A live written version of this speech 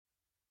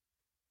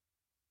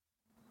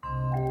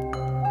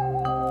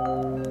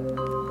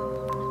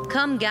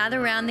Come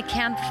gather round the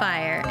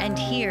campfire and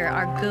hear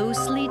our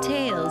ghostly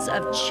tales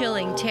of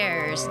chilling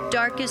terrors,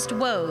 darkest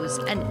woes,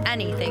 and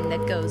anything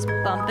that goes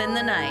bump in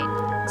the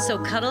night. So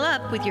cuddle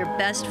up with your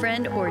best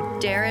friend or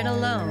dare it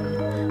alone.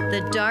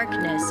 The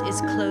darkness is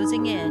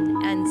closing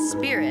in and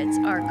spirits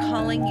are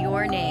calling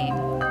your name.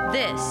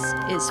 This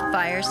is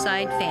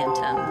Fireside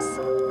Phantoms.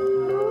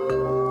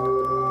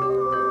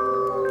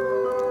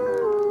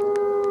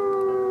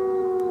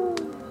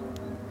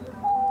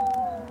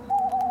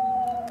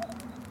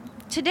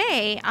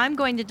 Today, I'm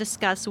going to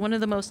discuss one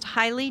of the most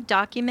highly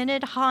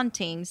documented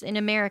hauntings in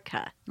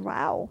America.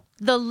 Wow.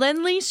 The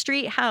Lindley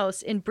Street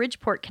House in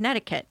Bridgeport,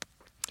 Connecticut.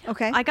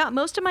 Okay. I got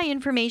most of my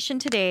information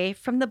today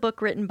from the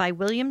book written by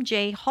William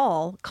J.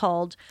 Hall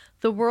called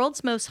The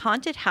World's Most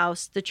Haunted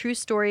House, The True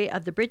Story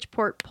of the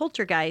Bridgeport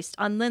Poltergeist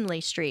on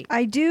Lindley Street.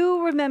 I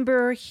do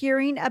remember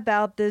hearing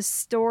about this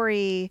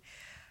story,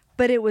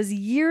 but it was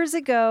years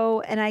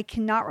ago, and I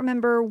cannot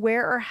remember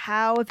where or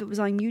how, if it was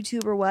on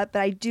YouTube or what, but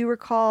I do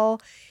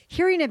recall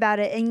hearing about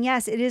it. And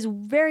yes, it is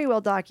very well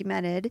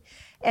documented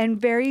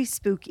and very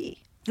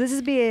spooky. This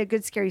would be a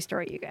good scary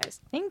story, you guys.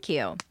 Thank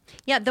you.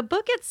 Yeah, the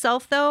book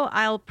itself, though,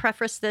 I'll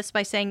preface this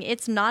by saying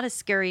it's not a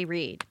scary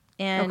read.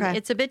 And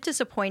it's a bit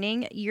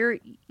disappointing.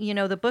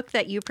 The book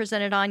that you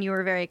presented on, you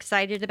were very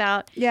excited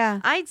about.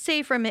 Yeah. I'd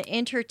say from an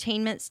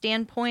entertainment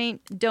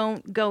standpoint,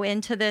 don't go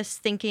into this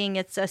thinking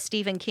it's a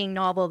Stephen King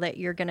novel that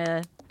you're going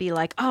to be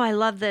like, oh, I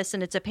love this,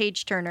 and it's a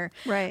page turner.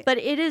 Right. But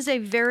it is a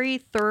very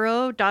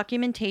thorough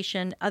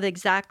documentation of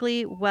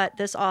exactly what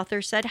this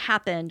author said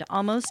happened,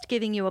 almost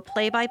giving you a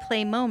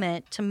play-by-play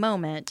moment to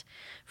moment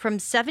from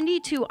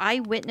 72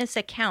 eyewitness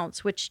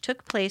accounts, which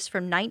took place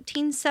from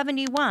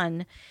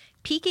 1971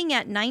 peaking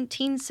at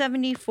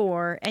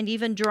 1974 and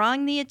even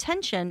drawing the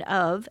attention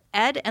of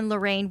Ed and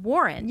Lorraine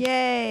Warren.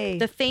 Yay!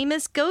 The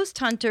famous ghost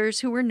hunters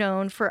who were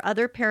known for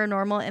other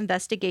paranormal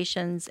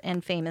investigations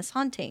and famous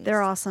hauntings.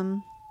 They're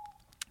awesome.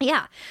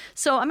 Yeah.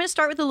 So I'm going to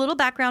start with a little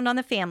background on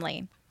the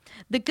family.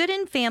 The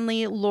Gooden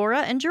family, Laura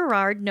and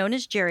Gerard, known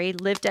as Jerry,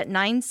 lived at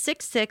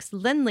 966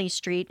 Lindley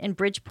Street in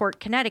Bridgeport,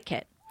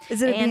 Connecticut.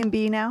 Is it a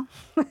B&B now?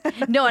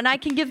 No, and I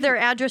can give their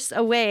address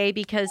away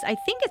because I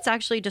think it's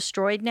actually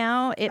destroyed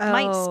now. It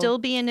might still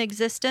be in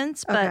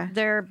existence, but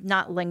they're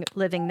not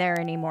living there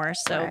anymore.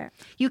 So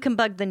you can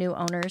bug the new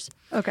owners.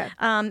 Okay.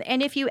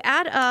 And if you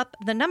add up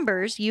the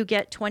numbers, you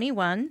get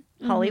 21,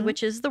 Holly,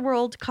 which is the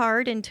world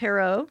card in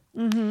tarot,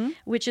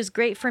 which is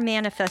great for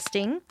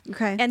manifesting.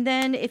 Okay. And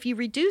then if you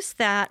reduce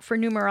that for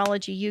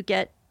numerology, you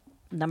get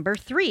number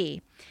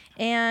 3.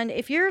 And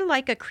if you're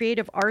like a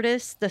creative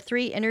artist, the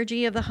 3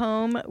 energy of the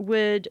home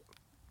would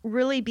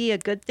really be a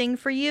good thing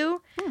for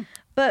you.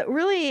 But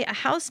really, a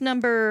house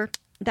number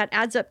that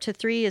adds up to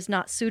 3 is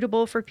not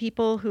suitable for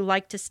people who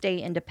like to stay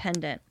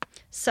independent,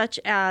 such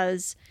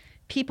as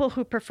people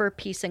who prefer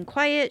peace and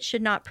quiet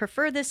should not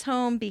prefer this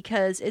home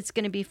because it's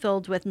going to be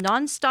filled with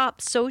nonstop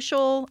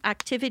social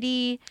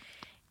activity.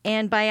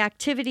 And by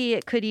activity,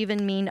 it could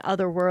even mean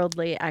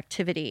otherworldly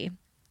activity.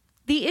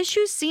 The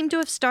issues seem to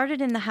have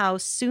started in the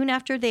house soon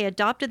after they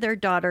adopted their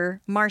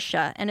daughter,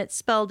 Marcia, and it's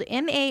spelled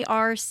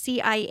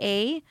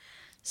Marcia,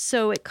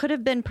 so it could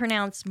have been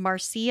pronounced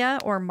Marcia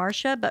or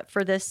Marcia, but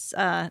for this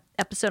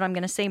episode, I'm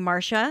going to say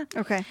Marcia.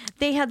 Okay.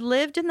 They had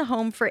lived in the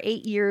home for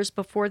 8 years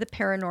before the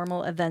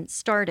paranormal events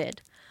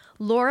started.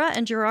 Laura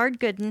and Gerard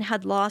Gooden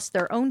had lost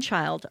their own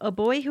child, a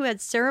boy who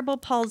had cerebral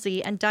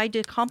palsy and died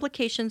to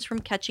complications from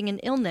catching an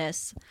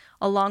illness,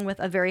 along with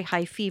a very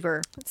high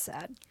fever. That's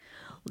sad.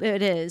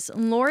 It is.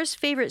 Laura's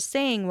favorite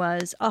saying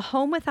was, a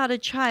home without a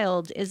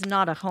child is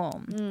not a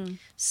home.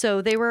 So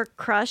they were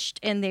crushed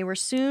and they were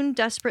soon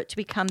desperate to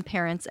become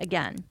parents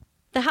again.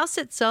 The house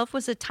itself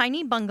was a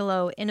tiny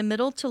bungalow in a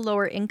middle to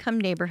lower income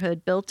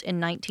neighborhood built in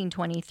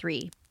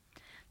 1923.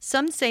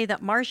 Some say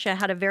that Marcia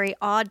had a very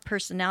odd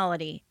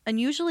personality,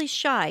 unusually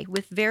shy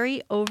with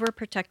very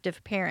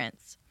overprotective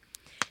parents.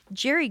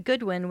 Jerry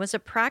Goodwin was a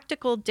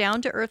practical,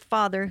 down-to-earth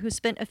father who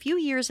spent a few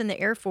years in the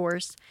Air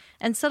Force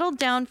and settled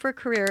down for a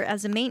career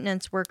as a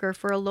maintenance worker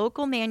for a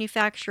local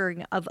manufacturer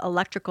of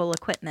electrical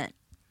equipment.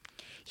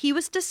 He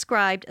was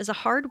described as a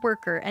hard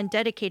worker and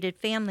dedicated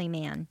family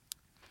man.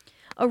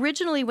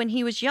 Originally, when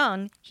he was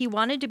young, he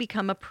wanted to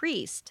become a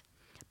priest,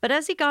 but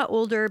as he got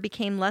older,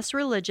 became less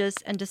religious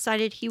and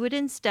decided he would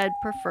instead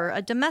prefer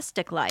a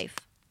domestic life.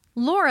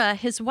 Laura,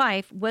 his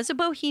wife, was a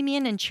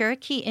Bohemian and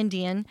Cherokee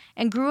Indian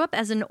and grew up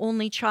as an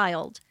only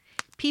child.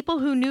 People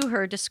who knew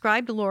her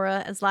described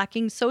Laura as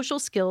lacking social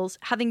skills,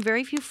 having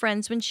very few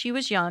friends when she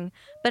was young,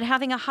 but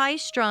having a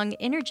high-strung,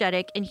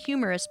 energetic, and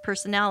humorous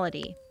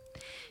personality.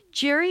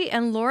 Jerry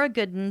and Laura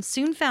Gooden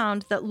soon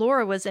found that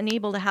Laura was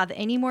unable to have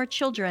any more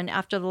children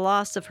after the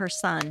loss of her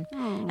son,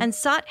 and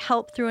sought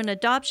help through an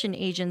adoption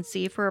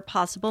agency for a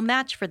possible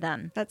match for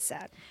them. That's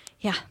sad.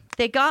 Yeah.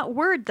 They got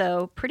word,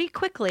 though, pretty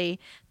quickly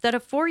that a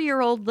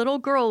 4-year-old little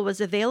girl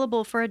was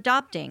available for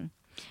adopting.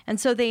 And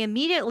so they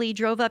immediately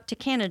drove up to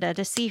Canada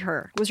to see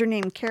her. Was her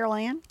name Carol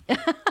Ann?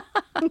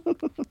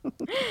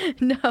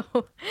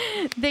 No.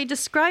 They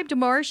described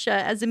Marcia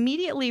as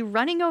immediately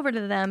running over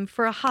to them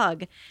for a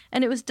hug,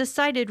 and it was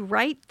decided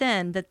right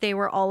then that they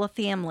were all a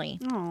family.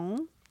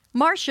 Oh.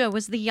 Marcia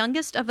was the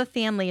youngest of a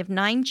family of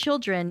 9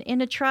 children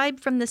in a tribe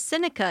from the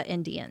Seneca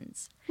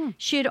Indians.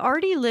 She had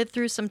already lived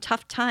through some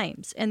tough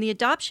times, and the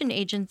adoption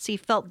agency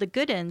felt the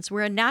Goodins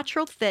were a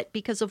natural fit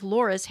because of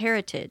Laura's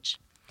heritage.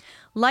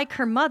 Like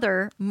her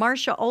mother,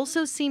 Marcia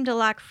also seemed to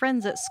lack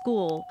friends at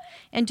school,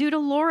 and due to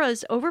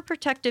Laura's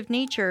overprotective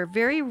nature,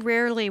 very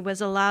rarely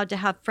was allowed to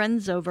have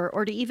friends over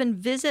or to even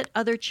visit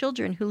other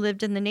children who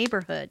lived in the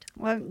neighborhood.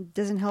 Well, it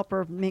doesn't help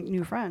her make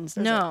new friends,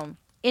 does it? No.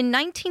 In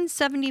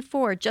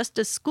 1974, just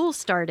as school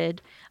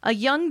started, a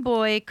young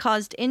boy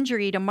caused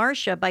injury to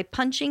Marcia by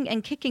punching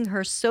and kicking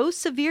her so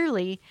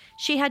severely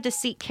she had to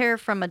seek care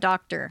from a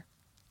doctor.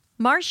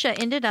 Marcia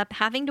ended up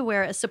having to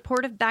wear a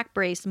supportive back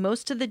brace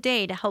most of the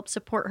day to help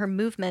support her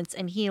movements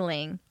and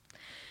healing.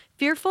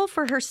 Fearful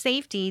for her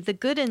safety, the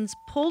Goodins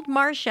pulled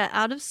Marcia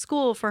out of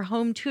school for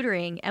home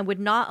tutoring and would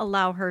not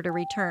allow her to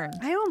return.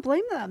 I don't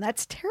blame them.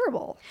 That's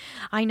terrible.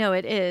 I know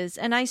it is,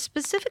 and I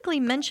specifically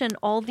mention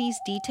all these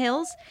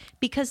details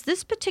because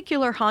this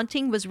particular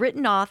haunting was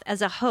written off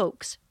as a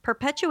hoax,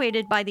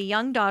 perpetuated by the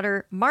young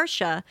daughter,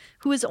 Marcia,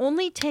 who was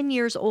only 10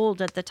 years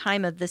old at the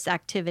time of this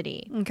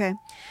activity. Okay.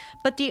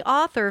 But the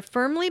author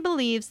firmly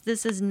believes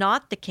this is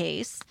not the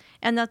case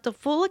and that the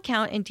full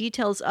account and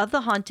details of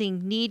the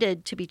haunting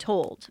needed to be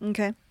told.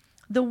 Okay.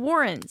 The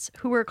Warrens,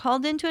 who were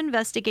called in to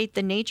investigate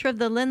the nature of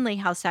the Lindley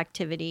House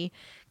activity,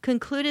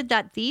 concluded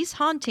that these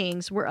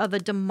hauntings were of a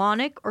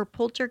demonic or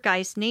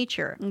poltergeist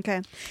nature.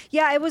 Okay.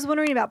 Yeah, I was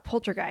wondering about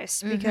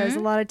poltergeist because a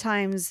lot of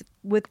times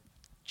with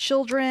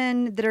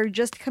children that are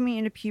just coming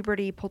into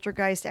puberty,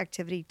 poltergeist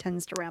activity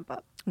tends to ramp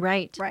up.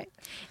 Right. Right.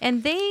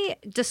 And they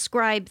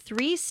describe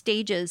 3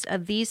 stages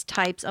of these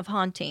types of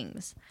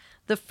hauntings.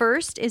 The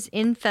first is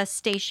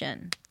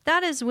infestation.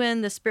 That is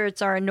when the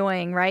spirits are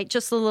annoying, right?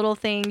 Just the little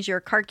things, your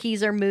car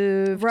keys are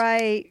moved.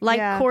 Right.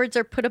 Light cords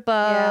are put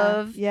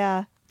above.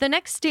 Yeah. The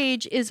next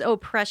stage is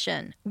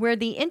oppression, where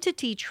the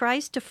entity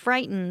tries to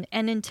frighten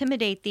and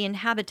intimidate the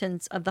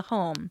inhabitants of the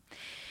home.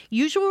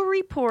 Usual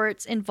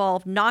reports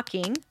involve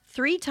knocking,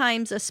 3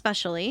 times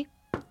especially.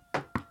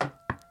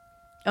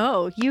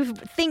 Oh, you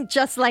think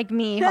just like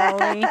me,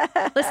 Holly.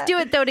 Let's do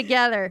it, though,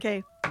 together.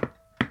 Okay.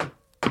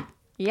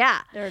 Yeah.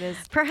 There it is.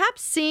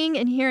 Perhaps seeing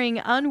and hearing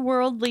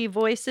unworldly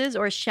voices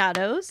or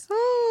shadows.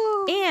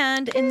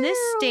 And in this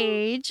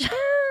stage,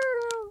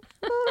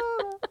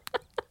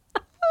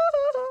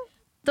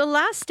 the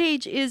last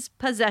stage is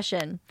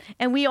possession.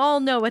 And we all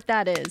know what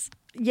that is.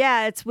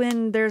 Yeah, it's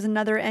when there's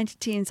another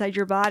entity inside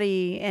your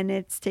body and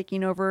it's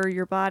taking over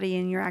your body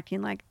and you're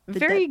acting like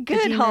Very the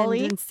good, demon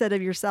Holly. instead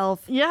of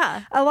yourself.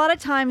 Yeah. A lot of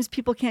times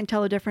people can't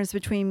tell the difference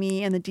between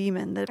me and the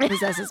demon that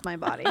possesses my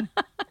body.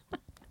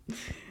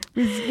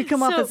 We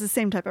come off as the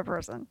same type of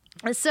person.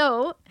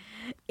 So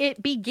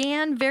it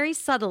began very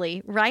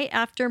subtly right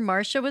after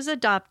Marcia was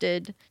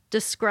adopted,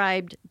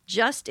 described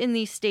just in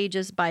these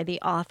stages by the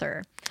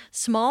author.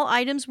 Small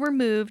items were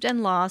moved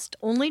and lost,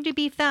 only to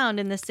be found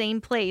in the same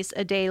place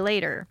a day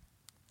later.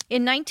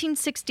 In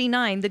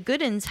 1969, the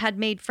Goodins had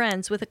made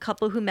friends with a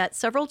couple who met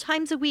several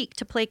times a week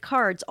to play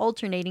cards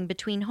alternating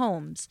between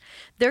homes.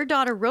 Their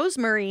daughter,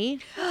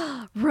 Rosemary,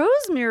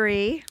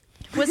 Rosemary?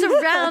 was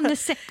around the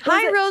same...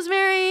 Hi,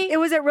 Rosemary. It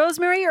was it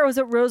Rosemary or was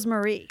it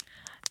Rosemary?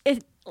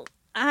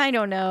 I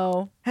don't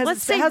know.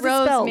 Let's say how's it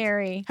spelled?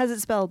 Rosemary. How's it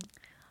spelled?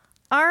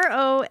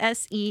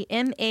 Rosemary.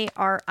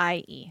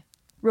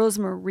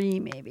 Rosemary,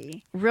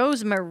 maybe.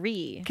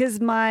 Rosemary. Because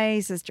my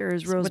sister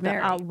is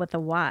Rosemary. With a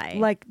Y.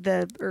 Like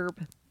the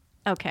herb.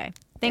 Okay.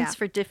 Thanks Yeah.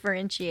 for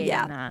differentiating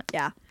that.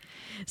 Yeah.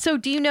 So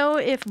do you know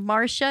if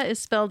Marcia is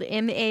spelled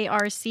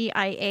Marcia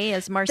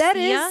as Marcia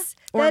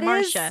or that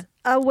Marcia? is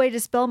a way to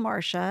spell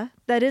Marcia.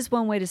 That is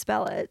one way to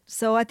spell it.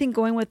 So I think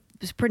going with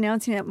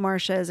pronouncing it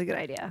Marcia is a good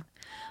idea.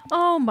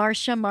 Oh,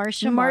 Marcia.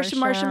 It's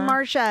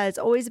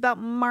always about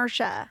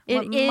Marcia.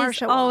 It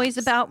is always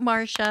about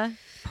Marcia.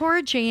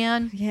 Poor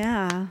Jan.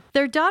 Yeah.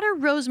 Their daughter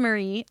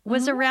Rosemary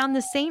was around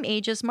the same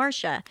age as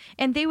Marcia,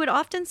 and they would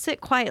often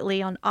sit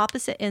quietly on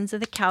opposite ends of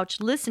the couch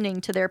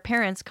listening to their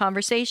parents'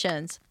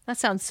 conversations. That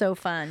sounds so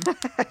fun.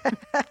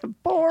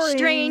 Boring.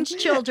 Strange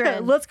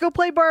children. Let's go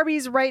play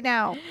Barbies right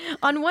now.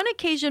 On one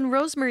occasion,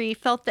 Rosemary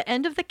felt the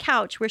end of the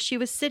couch where she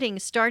was sitting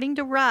starting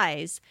to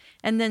rise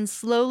and then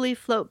slowly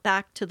float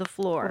back to the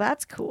floor. Well,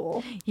 that's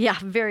cool. Yeah,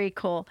 very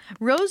cool.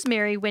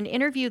 Rosemary, when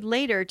interviewed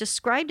later,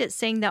 described it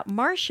saying that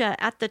Marcia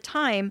at the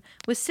time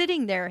was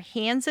sitting there,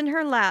 hands in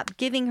her lap,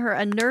 giving her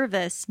a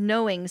nervous,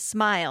 knowing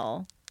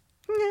smile.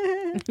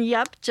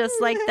 Yep, just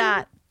like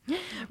that.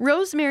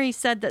 Rosemary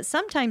said that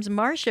sometimes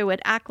Marcia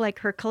would act like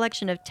her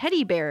collection of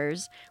teddy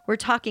bears were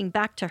talking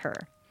back to her.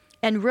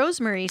 And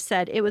Rosemary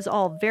said it was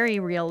all very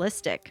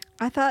realistic.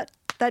 I thought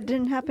That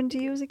didn't happen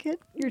to you as a kid?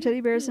 Your teddy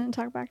bears didn't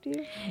talk back to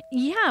you?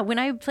 Yeah, when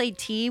I played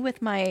tea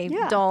with my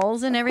Yeah,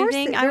 dolls and Of course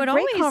everything, they're I would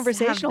great always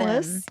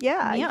conversationalists. have them.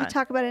 Yeah, you Yeah. could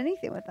talk about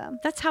anything with them.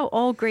 That's how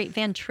all great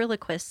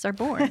ventriloquists are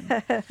born,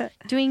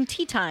 doing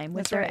tea time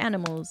with That's their right.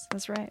 animals.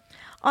 That's right.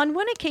 On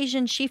one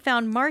occasion, she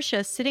found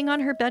Marcia sitting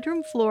on her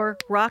bedroom floor,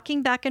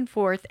 rocking back and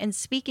forth and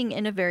speaking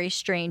in a very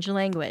strange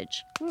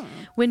language.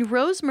 When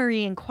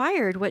Rosemary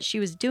inquired what she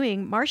was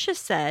doing, Marcia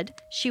said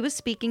she was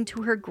speaking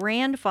to her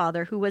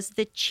grandfather, who was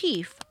the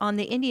chief on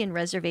the Indian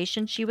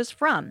reservation she was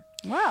from,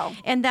 Wow.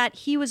 and that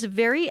he was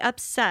very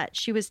upset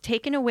she was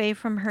taken away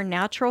from her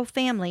natural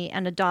family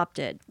and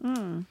adopted.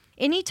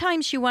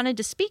 Anytime she wanted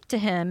to speak to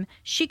him,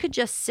 she could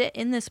just sit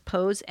in this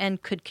pose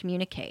and could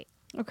communicate.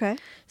 Okay.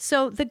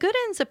 So the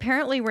Goodins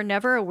apparently were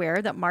never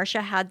aware that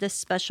Marcia had this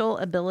special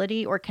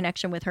ability or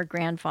connection with her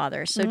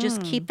grandfather. So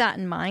just keep that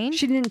in mind.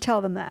 She didn't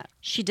tell them that.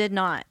 She did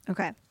not.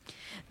 Okay.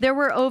 There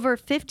were over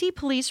 50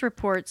 police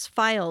reports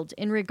filed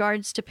in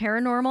regards to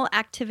paranormal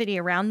activity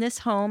around this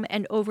home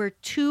and over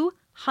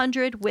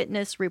 200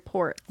 witness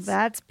reports.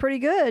 That's pretty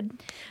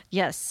good.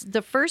 Yes,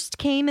 the first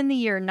came in the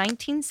year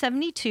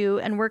 1972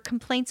 and were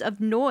complaints of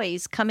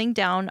noise coming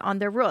down on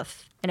their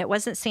roof. And it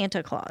wasn't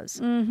Santa Claus.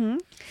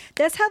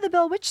 That's how the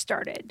Bell Witch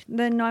started.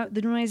 The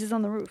noises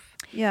on the roof.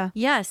 Yeah.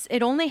 Yes,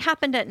 it only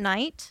happened at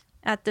night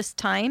at this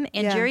time.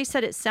 And Yeah. Jerry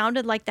said it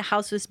sounded like the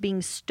house was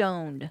being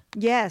stoned.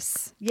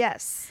 Yes.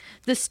 Yes.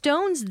 The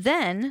stones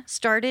then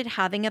started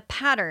having a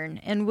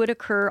pattern and would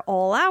occur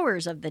all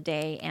hours of the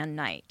day and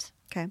night.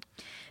 Okay.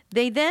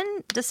 They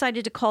then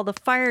decided to call the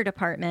fire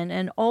department,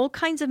 and all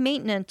kinds of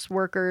maintenance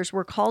workers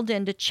were called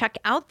in to check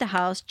out the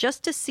house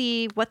just to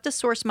see what the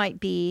source might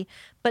be,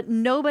 but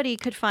nobody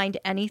could find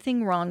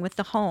anything wrong with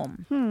the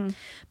home.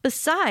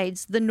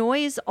 Besides, the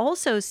noise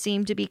also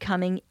seemed to be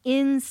coming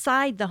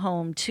inside the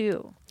home,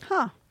 too.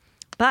 Huh.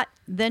 But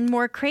then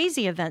more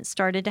crazy events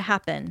started to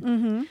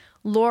happen.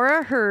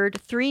 Laura heard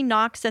 3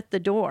 knocks at the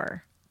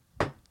door.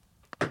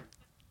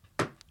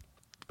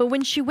 But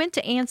when she went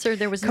to answer,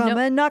 there was Come no...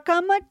 and knock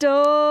on my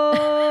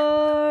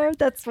door.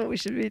 That's what we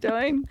should be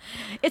doing.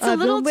 It's a I've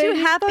little been too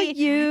waiting for happy.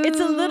 you. It's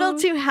a little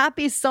too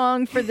happy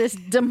song for this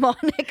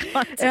demonic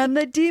haunting. And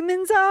the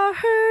demons are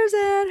hers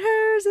and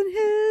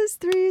his,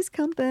 three's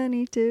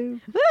company too.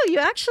 Woo, you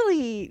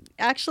actually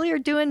are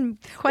doing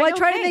quite Well, I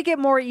try to okay. make it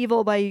more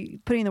evil by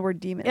putting the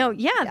word demon. Oh, in.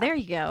 yeah, there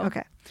you go.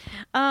 Okay.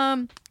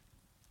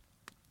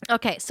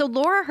 Okay, so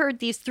Laura heard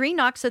these 3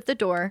 knocks at the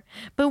door,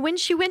 but when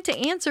she went to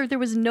answer, there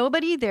was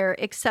nobody there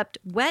except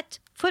wet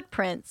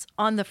footprints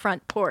on the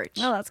front porch.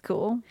 Oh, that's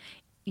cool.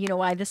 You know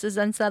why this is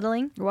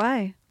unsettling?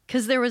 Why?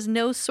 Because there was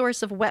no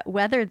source of wet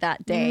weather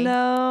that day.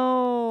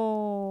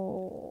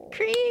 No.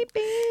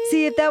 Creepy.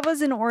 See, if that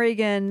was in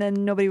Oregon,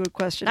 then nobody would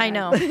question it. I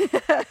know.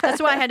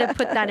 That's why I had to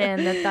put that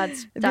in.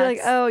 That's It'd be like,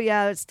 oh,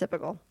 yeah, that's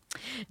typical.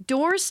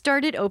 Doors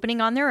started opening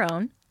on their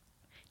own.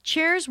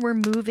 Chairs were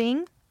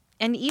moving,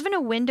 and even a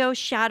window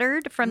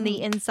shattered from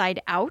the inside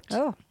out.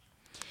 Oh,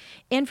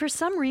 And for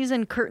some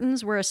reason,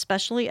 curtains were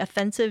especially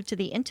offensive to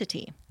the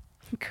entity.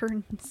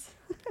 curtains.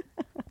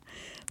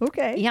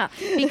 Okay. Yeah,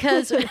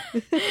 because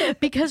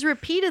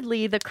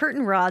repeatedly the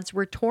curtain rods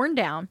were torn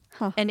down,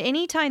 and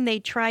anytime they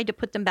tried to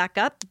put them back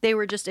up, they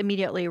were just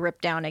immediately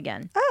ripped down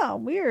again. Oh,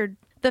 weird.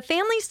 The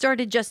family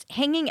started just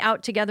hanging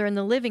out together in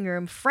the living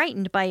room,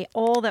 frightened by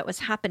all that was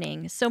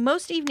happening. So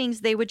most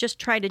evenings they would just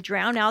try to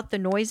drown out the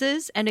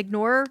noises and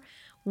ignore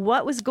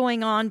what was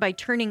going on by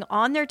turning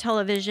on their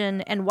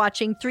television and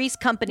watching Three's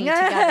Company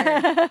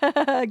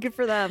together. Good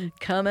for them.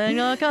 Come and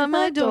knock on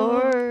my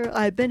door.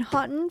 I've been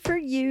hunting for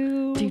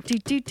you. Do, do,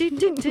 do, do,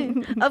 do,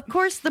 do. Of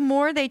course, the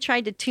more they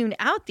tried to tune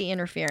out the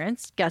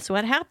interference, guess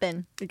what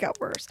happened? It got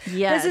worse.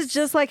 Yes. This is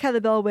just like how the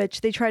Bell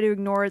Witch, they try to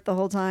ignore it the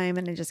whole time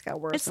and it just got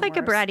worse. It's and like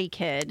a worse. bratty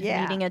kid Yeah.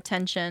 needing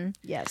attention.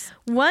 Yes.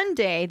 One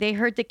day, they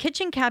heard the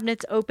kitchen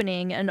cabinets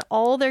opening and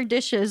all their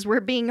dishes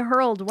were being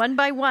hurled one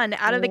by one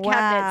out of the Wow.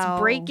 cabinets,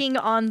 breaking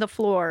on the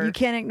floor. You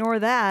can't ignore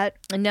that.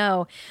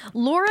 No.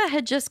 Laura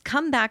had just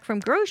come back from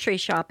grocery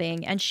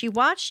shopping and she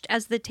watched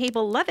as the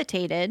table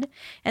levitated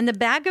and the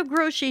bag of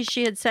groceries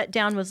she had set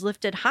down was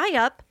lifted high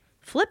up,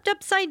 flipped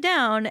upside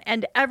down,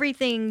 and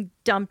everything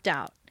dumped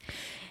out.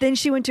 Then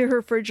she went to her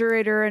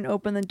refrigerator and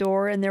opened the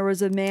door, and there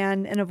was a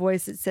man and a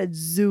voice that said,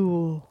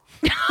 Zool.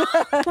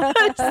 Where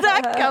does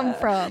that come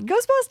from?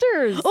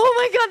 Ghostbusters.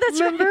 Oh my God,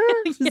 that's Remember?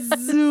 right.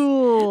 Yes.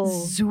 Zool.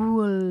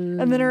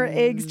 Zool. And then her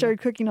eggs started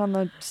cooking on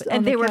the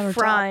And they were countertop.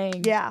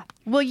 frying. Yeah.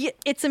 Well,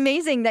 it's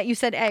amazing that you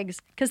said eggs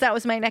because that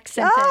was my next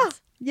sentence. Ah,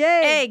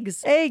 yay.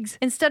 Eggs. Eggs.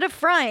 Instead of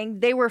frying,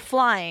 they were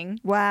flying.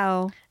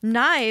 Wow.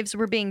 Knives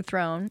were being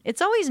thrown.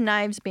 It's always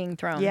knives being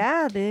thrown.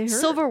 Yeah, they hurt.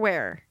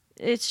 Silverware.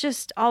 It's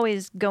just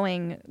always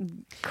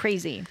going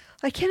crazy.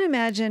 I can't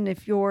imagine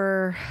if you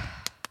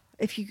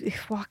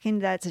walk into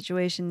that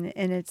situation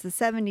and it's the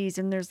 70s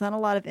and there's not a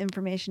lot of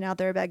information out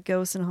there about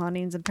ghosts and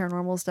hauntings and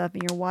paranormal stuff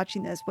and you're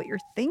watching this, what you're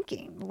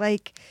thinking.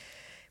 Like,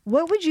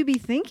 what would you be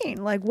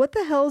thinking? Like, what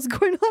the hell is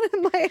going on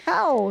in my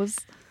house?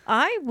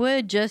 I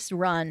would just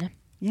run.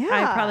 Yeah.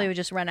 I probably would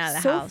just run out of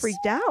the so house.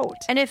 freaked out.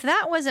 And if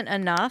that wasn't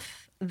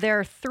enough,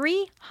 their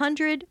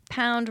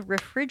 300-pound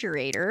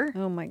refrigerator.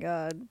 Oh my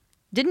God.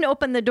 Didn't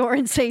open the door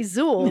and say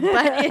Zool,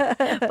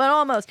 but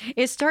almost.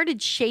 It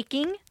started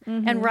shaking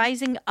and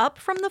rising up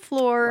from the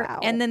floor, Wow.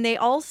 and then they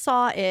all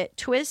saw it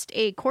twist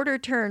a quarter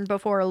turn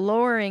before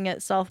lowering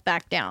itself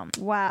back down.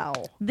 Wow.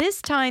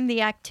 This time,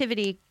 the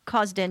activity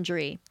caused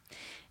injury,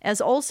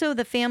 as also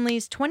the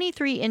family's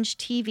 23-inch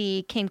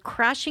TV came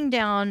crashing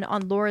down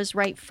on Laura's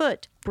right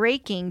foot,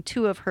 breaking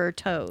 2 of her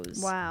toes.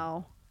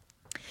 Wow.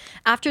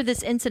 After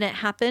this incident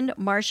happened,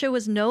 Marcia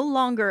was no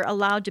longer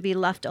allowed to be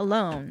left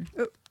alone.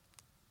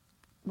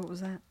 What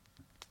was that?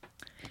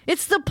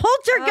 It's the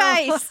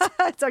poltergeist!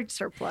 It's our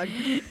dessert plug.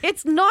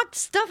 It's knocked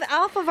stuff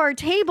off of our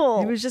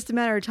table. It was just a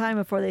matter of time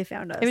before they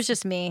found us. It was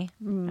just me.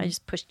 I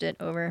just pushed it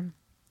over.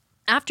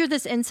 After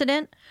this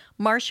incident,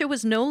 Marcia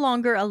was no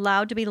longer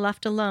allowed to be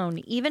left alone,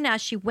 even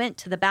as she went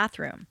to the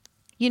bathroom.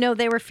 You know,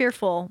 they were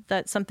fearful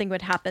that something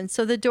would happen,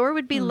 so the door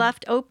would be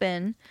left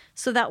open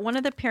so that one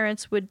of the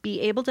parents would be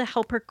able to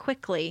help her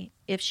quickly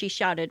if she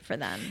shouted for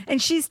them.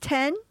 And she's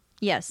 10?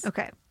 Yes.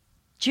 Okay.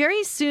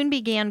 Jerry soon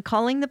began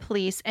calling the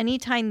police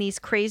anytime these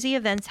crazy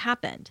events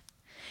happened.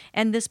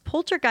 And this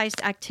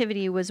poltergeist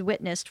activity was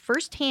witnessed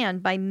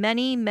firsthand by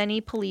many,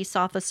 many police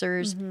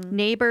officers,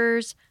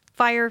 neighbors,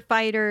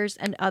 firefighters,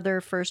 and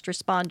other first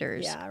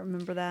responders. Yeah, I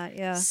remember that.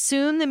 Yeah.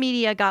 Soon the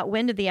media got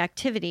wind of the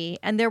activity,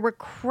 and there were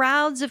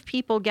crowds of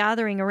people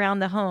gathering around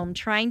the home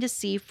trying to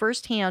see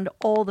firsthand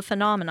all the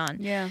phenomenon.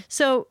 Yeah.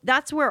 So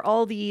that's where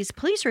all these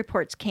police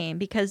reports came,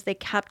 because they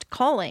kept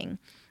calling.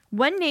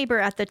 One neighbor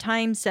at the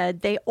time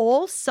said they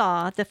all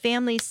saw the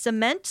family's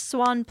cement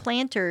swan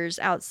planters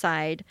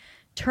outside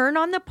turn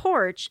on the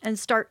porch and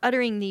start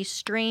uttering these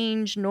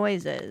strange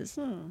noises.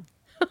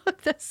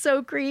 That's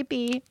so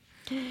creepy.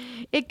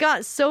 It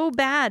got so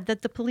bad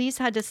that the police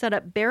had to set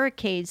up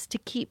barricades to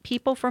keep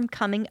people from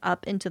coming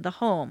up into the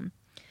home.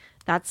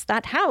 That's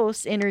that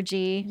house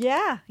energy.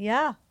 Yeah.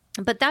 Yeah.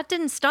 But that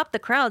didn't stop the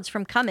crowds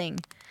from coming.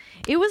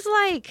 It was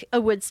like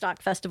a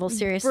Woodstock festival,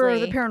 seriously. For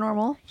the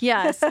paranormal.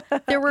 Yes.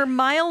 There were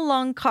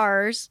mile-long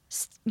cars,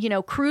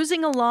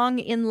 cruising along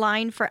in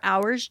line for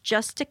hours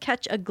just to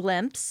catch a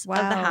glimpse of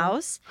the Wow.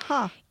 house.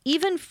 Huh.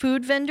 Even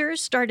food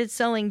vendors started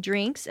selling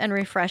drinks and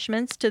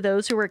refreshments to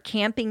those who were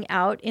camping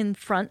out in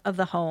front of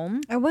the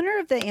home. I wonder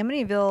if the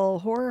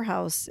Amityville Horror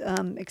House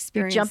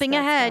experienced jumping that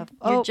ahead. stuff.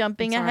 You're Oh,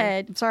 jumping I'm sorry.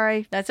 ahead. I'm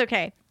sorry. That's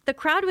okay. The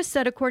crowd was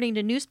said, according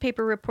to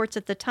newspaper reports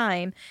at the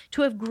time,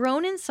 to have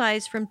grown in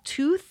size from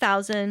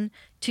 2,000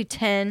 to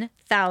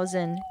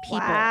 10,000 people.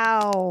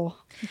 Wow.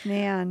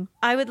 Man.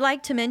 I would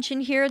like to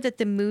mention here that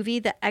the movie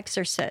The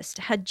Exorcist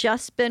had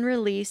just been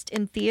released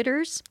in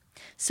theaters.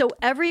 So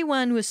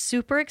everyone was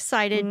super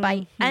excited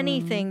by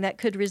anything that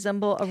could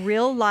resemble a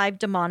real live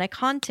demonic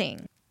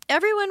haunting.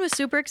 Everyone was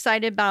super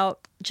excited about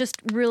just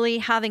really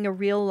having a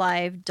real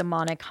live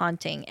demonic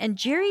haunting. And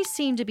Jerry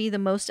seemed to be the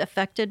most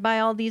affected by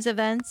all these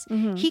events.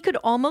 He could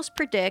almost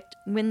predict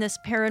when this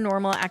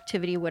paranormal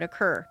activity would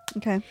occur.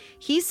 Okay.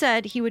 He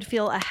said he would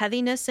feel a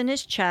heaviness in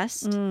his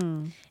chest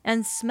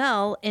and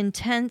smell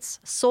intense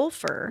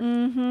sulfur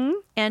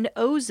and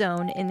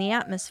ozone in the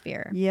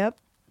atmosphere. Yep.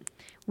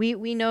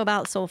 We know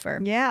about sulfur.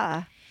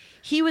 Yeah.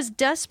 He was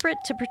desperate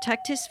to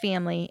protect his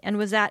family and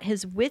was at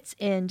his wit's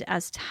end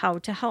as to how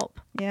to help.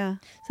 Yeah.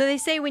 So they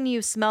say when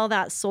you smell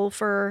that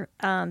sulfur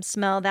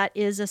smell, that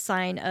is a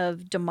sign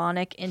of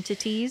demonic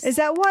entities. Is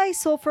that why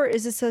sulfur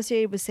is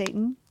associated with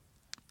Satan?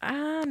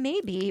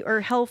 Maybe.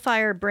 Or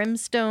hellfire,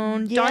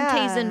 brimstone, Yeah.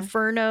 Dante's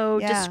Inferno,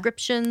 Yeah.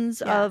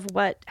 descriptions Yeah. of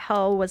what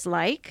hell was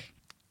like.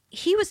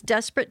 He was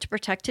desperate to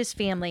protect his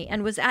family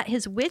and was at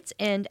his wit's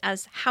end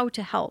as how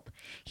to help.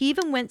 He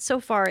even went so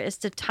far as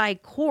to tie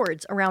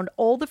cords around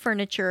all the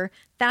furniture,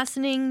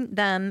 fastening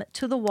them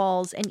to the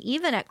walls, and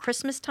even at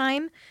Christmas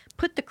time,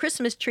 put the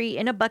Christmas tree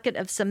in a bucket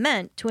of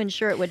cement to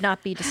ensure it would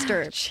not be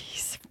disturbed.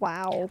 Jeez.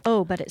 Wow.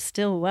 Oh, but it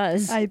still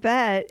was. I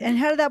bet. And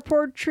how did that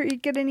poor tree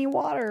get any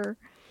water?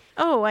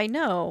 Oh, I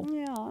know.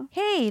 Yeah.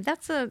 Hey,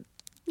 that's a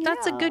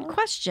good Yeah.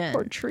 question.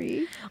 Poor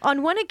tree.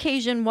 On one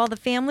occasion, while the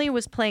family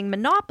was playing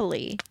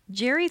Monopoly,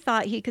 Jerry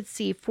thought he could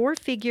see 4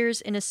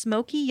 figures in a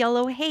smoky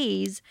yellow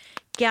haze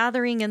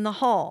gathering in the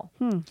hall.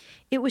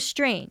 It was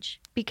strange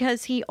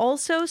because he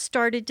also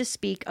started to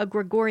speak a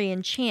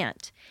Gregorian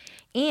chant,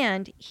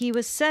 and he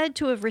was said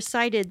to have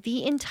recited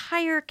the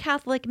entire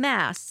Catholic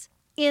Mass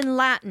in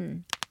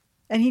Latin.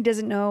 And he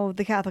doesn't know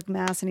the Catholic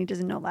Mass and he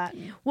doesn't know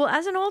Latin. Well,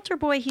 as an altar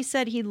boy, he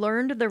said he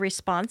learned the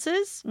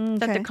responses that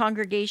the Okay.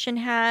 congregation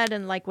had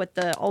and like what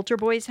the altar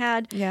boys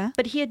had. Yeah.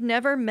 But he had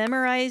never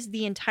memorized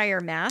the entire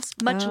Mass,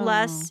 much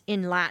less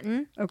in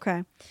Latin.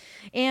 Okay.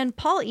 And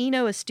Paul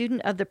Eno, a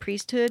student of the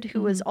priesthood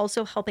who was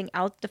also helping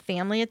out the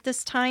family at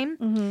this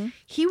time,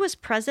 he was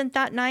present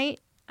that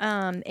night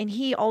and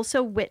he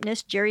also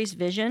witnessed Jerry's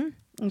vision.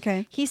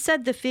 Okay. He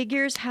said the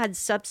figures had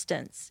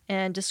substance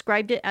and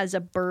described it as a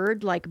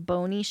bird-like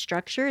bony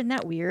structure. Isn't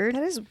that weird?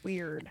 That is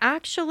weird.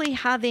 Actually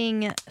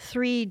having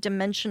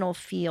 3-dimensional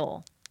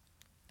feel.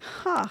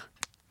 Huh.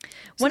 So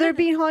One they're of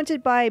the- being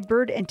haunted by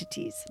bird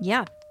entities.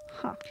 Yeah.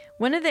 Huh.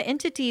 One of the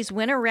entities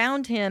went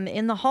around him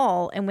in the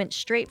hall and went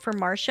straight for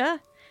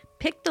Marcia.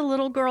 picked the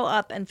little girl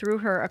up and threw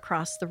her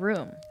across the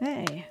room.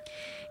 Hey.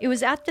 It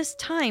was at this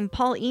time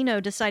Paul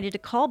Eno decided to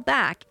call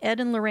back Ed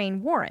and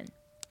Lorraine Warren,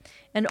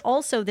 and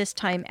also this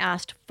time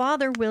asked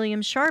Father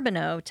William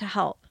Charbonneau to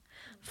help.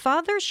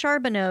 Father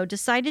Charbonneau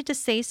decided to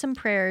say some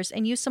prayers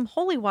and use some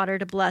holy water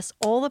to bless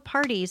all the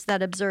parties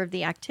that observed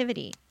the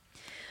activity.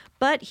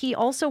 But he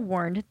also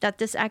warned that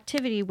this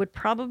activity would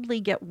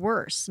probably get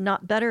worse,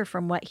 not better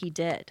from what he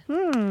did.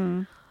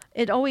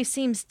 It always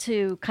seems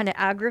to kind of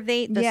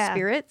aggravate the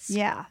spirits.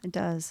 Yeah, it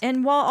does.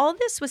 And while all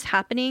this was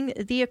happening,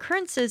 the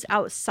occurrences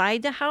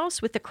outside the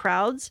house with the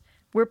crowds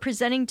were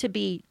presenting to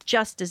be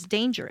just as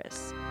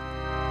dangerous.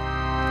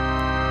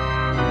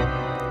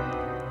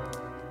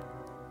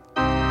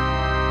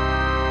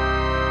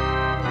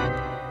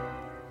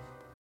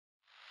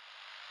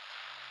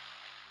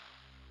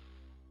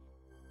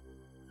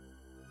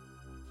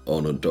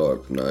 On a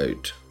dark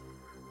night,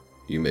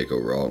 you make a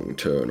wrong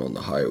turn on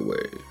the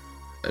highway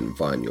and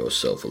find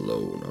yourself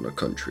alone on a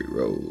country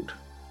road.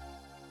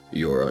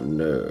 You're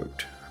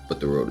unnerved, but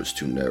the road is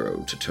too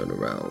narrow to turn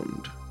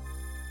around.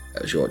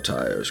 As your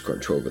tires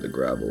crunch over the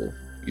gravel,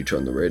 you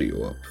turn the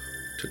radio up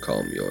to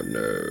calm your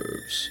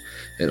nerves,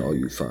 and all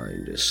you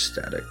find is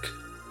static.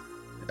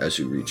 As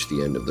you reach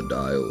the end of the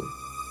dial,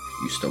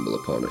 you stumble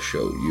upon a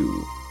show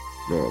you,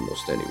 nor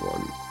almost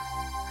anyone,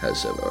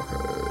 has ever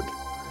heard.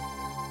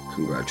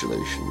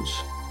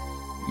 Congratulations,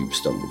 you've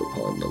stumbled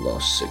upon the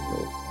Lost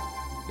Signal,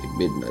 a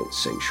midnight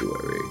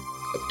sanctuary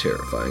of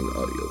terrifying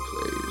audio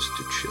plays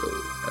to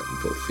chill and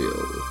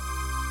fulfill.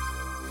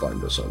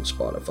 Find us on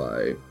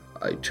Spotify,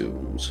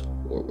 iTunes,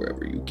 or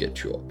wherever you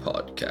get your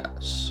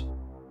podcasts.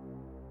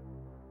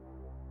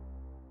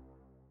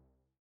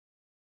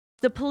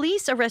 The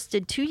police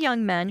arrested 2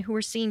 young men who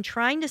were seen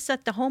trying to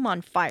set the home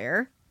on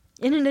fire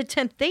in an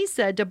attempt, they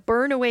said, to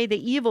burn away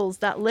the evils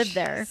that lived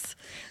there.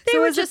 They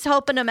were just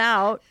helping them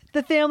out.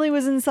 The family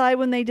was inside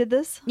when they did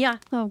this? Yeah.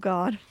 Oh,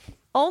 God.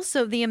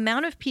 Also, the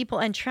amount of people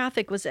and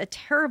traffic was a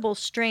terrible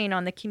strain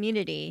on the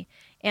community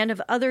and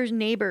of other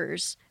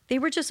neighbors. They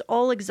were just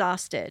all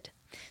exhausted.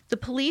 The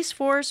police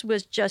force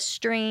was just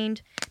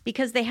strained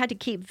because they had to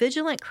keep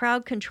vigilant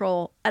crowd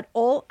control at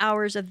all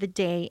hours of the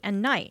day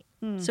and night.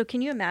 So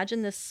can you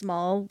imagine this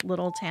small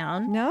little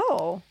town?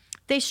 No.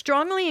 They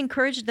strongly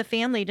encouraged the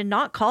family to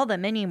not call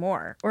them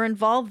anymore or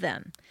involve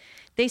them.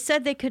 They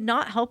said they could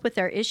not help with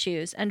their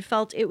issues and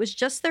felt it was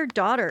just their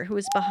daughter who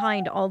was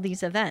behind all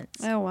these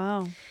events. Oh,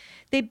 wow.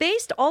 They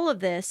based all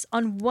of this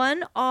on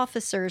one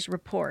officer's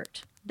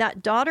report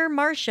that daughter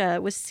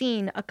Marcia was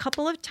seen a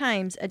couple of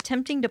times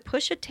attempting to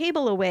push a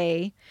table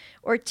away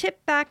or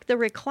tip back the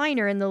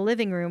recliner in the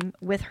living room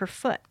with her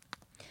foot.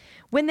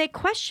 When they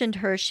questioned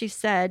her, she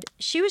said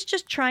she was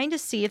just trying to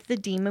see if the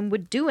demon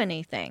would do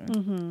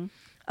anything.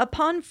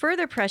 Upon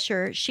further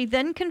pressure, she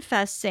then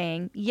confessed,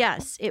 saying,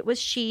 yes, it was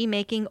she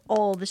making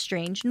all the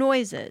strange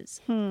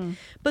noises.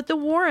 But the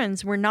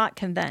Warrens were not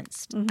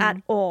convinced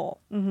at all.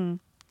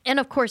 And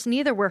of course,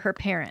 neither were her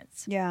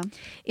parents. Yeah.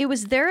 It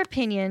was their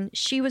opinion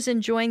she was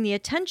enjoying the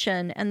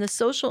attention and the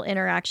social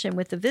interaction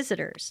with the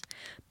visitors.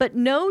 But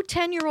no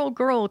 10-year-old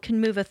girl can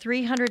move a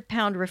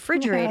 300-pound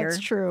refrigerator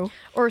That's true.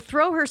 or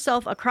throw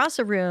herself across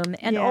a room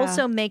and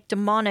also make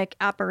demonic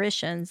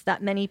apparitions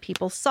that many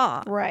people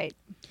saw. Right.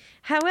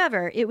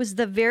 However, it was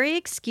the very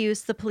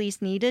excuse the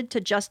police needed to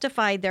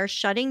justify their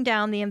shutting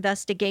down the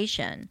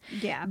investigation.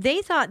 Yeah.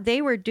 They thought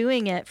they were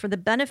doing it for the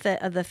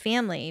benefit of the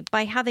family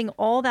by having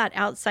all that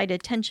outside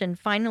attention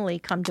finally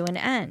come to an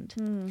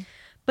end.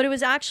 But it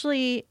was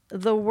actually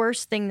the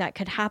worst thing that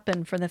could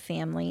happen for the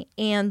family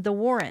and the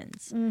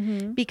Warrens.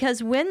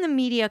 Because when the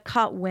media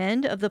caught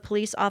wind of the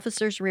police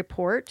officer's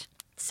report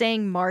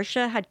saying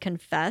Marcia had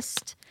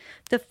confessed,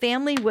 the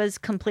family was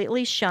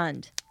completely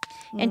shunned.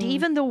 And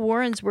even the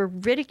Warrens were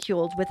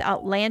ridiculed with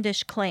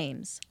outlandish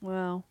claims.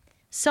 Wow.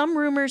 Some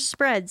rumors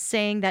spread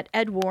saying that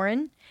Ed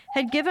Warren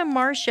had given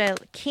Marcia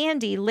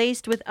candy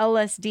laced with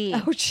LSD.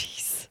 Oh,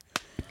 jeez.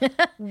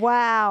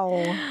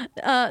 Wow.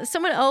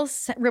 Someone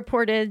else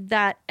reported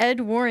that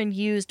Ed Warren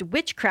used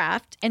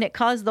witchcraft and it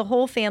caused the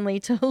whole family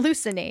to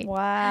hallucinate.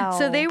 Wow.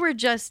 So they were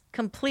just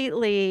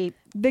completely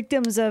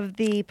victims of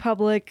the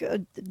public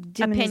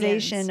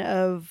demonization opinions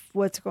of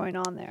what's going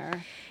on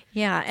there.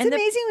 Yeah. It's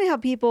amazing how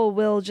people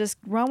will just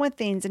run with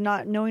things and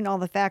not knowing all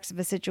the facts of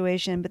a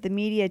situation, but the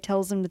media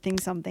tells them to think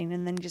something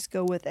and then just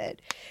go with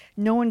it.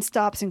 No one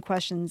stops and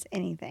questions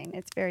anything.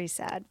 It's very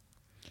sad.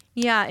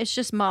 Yeah, it's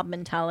just mob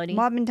mentality.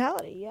 Mob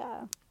mentality,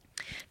 yeah.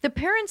 The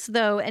parents,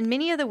 though, and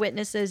many of the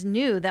witnesses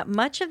knew that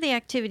much of the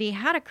activity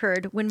had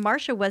occurred when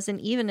Marcia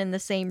wasn't even in the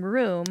same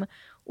room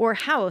or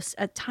house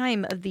at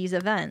time of these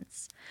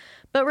events.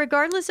 But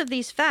regardless of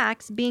these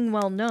facts being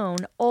well known,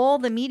 all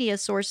the media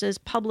sources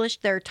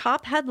published their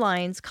top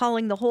headlines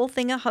calling the whole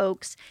thing a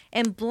hoax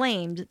and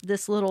blamed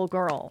this little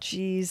girl.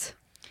 Jeez.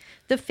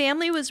 The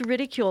family was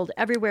ridiculed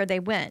everywhere they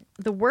went.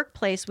 The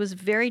workplace was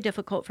very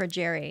difficult for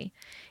Jerry.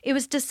 It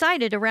was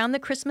decided around the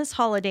Christmas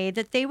holiday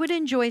that they would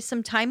enjoy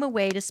some time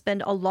away to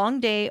spend a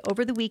long day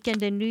over the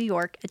weekend in New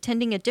York,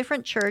 attending a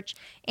different church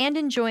and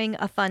enjoying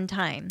a fun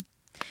time.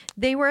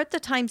 They were at the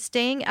time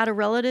staying at a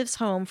relative's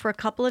home for a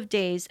couple of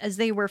days as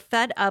they were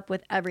fed up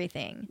with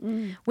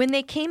everything. When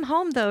they came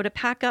home, though, to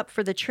pack up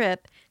for the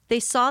trip, they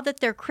saw that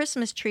their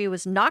Christmas tree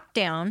was knocked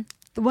down.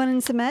 The one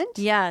in cement?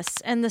 Yes,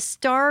 and the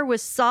star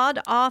was sawed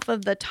off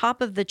of the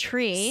top of the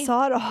tree.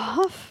 Sawed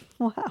off?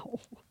 Wow.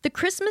 The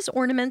Christmas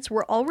ornaments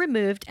were all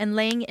removed and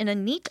laying in a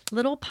neat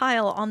little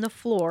pile on the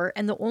floor,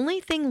 and the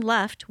only thing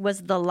left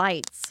was the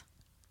lights.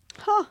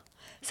 Huh.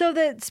 So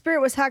the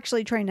spirit was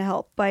actually trying to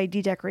help by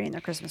dedecorating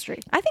their Christmas tree.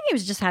 I think he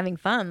was just having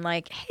fun.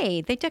 Like,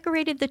 hey, they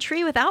decorated the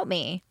tree without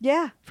me.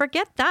 Yeah.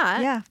 Forget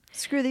that. Yeah.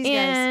 Screw these guys.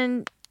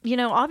 And, you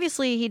know,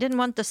 obviously he didn't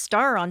want the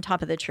star on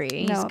top of the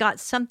tree. No. He's got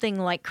something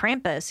like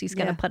Krampus he's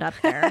going to put up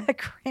there.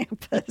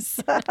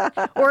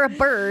 Krampus. Or a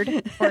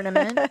bird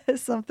ornament.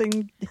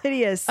 Something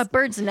hideous. A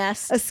bird's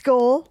nest. A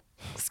skull.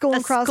 Skull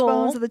and A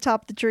crossbones skull. at the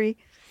top of the tree.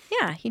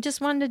 Yeah, he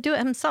just wanted to do it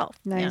himself.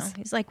 you Nice. know.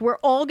 He's like, we're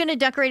all going to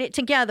decorate it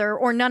together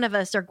or none of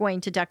us are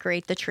going to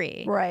decorate the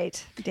tree.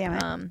 Right. Damn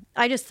it.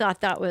 I just thought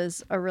that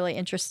was a really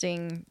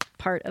interesting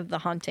part of the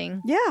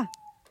haunting. Yeah.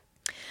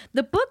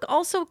 The book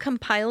also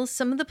compiles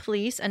some of the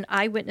police and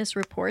eyewitness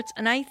reports.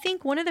 And I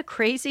think one of the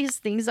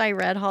craziest things I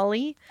read,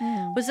 Holly,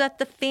 was that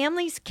the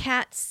family's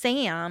cat,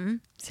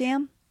 Sam,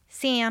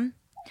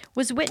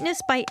 was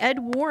witnessed by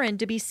Ed Warren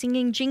to be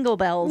singing Jingle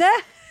Bells.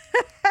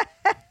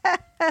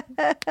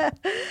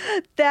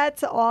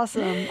 That's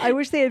awesome. I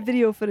wish they had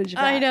video footage of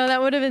that. I know,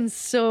 that would have been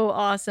so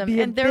awesome. Be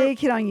a And there, big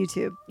hit on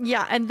YouTube.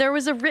 yeah, and there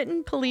was a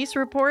written police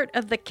report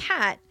of the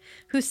cat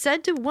who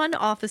said to one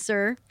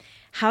officer,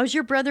 "How's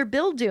your brother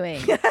Bill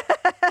doing?" and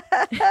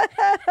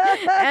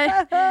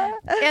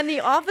the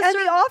officer And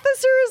the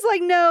officer is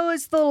like, no,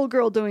 it's the little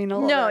girl doing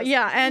all of No, this.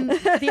 yeah, and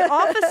the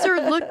officer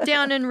looked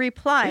down and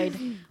replied,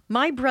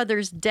 "My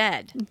brother's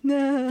dead."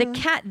 The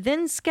cat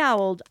then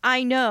scowled,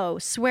 "I know,"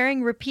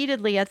 swearing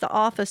repeatedly at the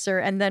officer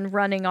and then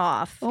running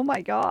off. Oh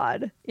my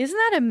God. Isn't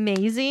that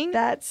amazing?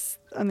 That's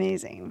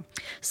amazing.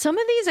 Some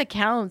of these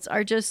accounts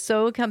are just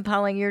so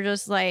compelling. You're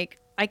just like,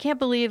 I can't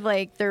believe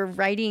like they're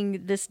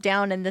writing this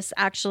down and this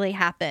actually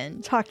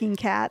happened. Talking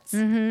cats.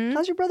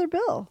 How's your brother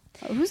Bill?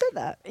 Who said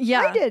that?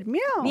 Yeah. I did.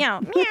 Meow.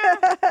 Meow, meow.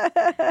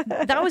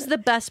 That was the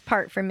best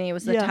part for me,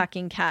 was the Yeah,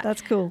 talking cat.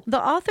 That's cool. The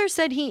author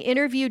said he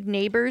interviewed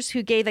neighbors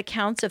who gave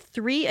accounts of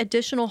 3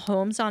 additional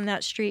homes on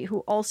that street who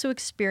also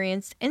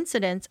experienced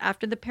incidents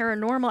after the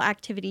paranormal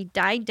activity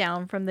died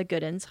down from the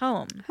Goodins'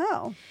 home.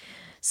 Oh.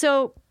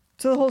 So,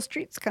 So the whole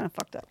street's kind of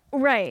fucked up.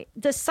 right.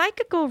 The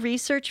Psychical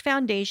Research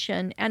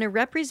Foundation and a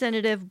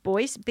representative,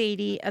 Boyce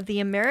Beatty of the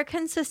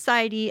American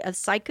Society of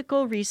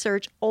Psychical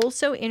Research,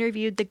 also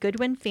interviewed the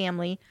Goodwin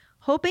family,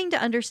 hoping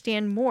to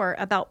understand more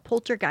about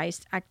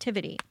poltergeist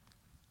activity.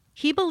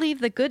 He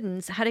believed the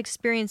Goodins had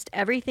experienced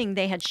everything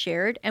they had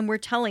shared and were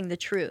telling the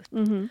truth.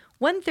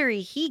 One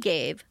theory he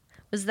gave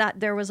was that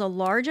there was a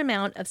large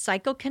amount of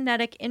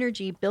psychokinetic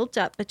energy built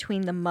up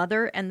between the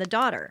mother and the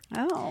daughter.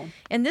 Oh.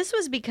 And this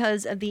was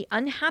because of the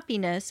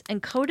unhappiness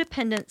and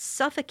codependent,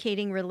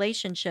 suffocating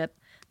relationship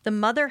the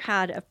mother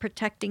had of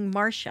protecting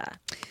Marcia.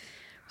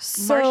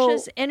 So,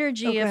 Marcia's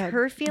energy go of ahead.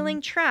 her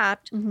feeling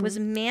trapped was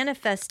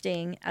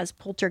manifesting as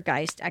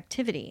poltergeist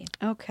activity.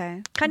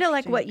 okay. Kind of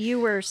like Interesting. what you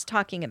were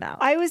talking about.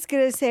 I was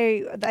going to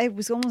say, I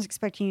was almost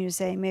expecting you to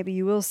say, maybe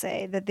you will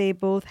say, that they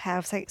both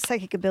have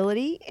psychic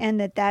ability and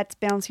that that's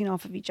bouncing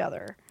off of each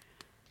other.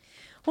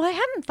 Well, I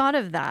hadn't thought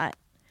of that.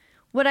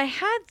 What I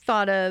had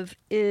thought of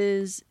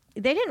is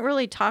they didn't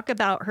really talk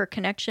about her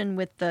connection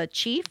with the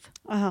chief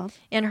Uh-huh.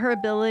 and her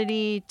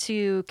ability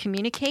to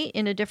communicate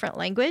in a different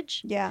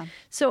language. Yeah.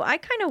 So I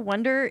kind of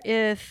wonder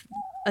if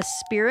a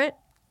spirit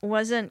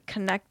wasn't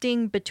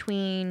connecting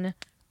between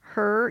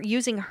her,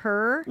 using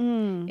her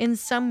in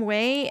some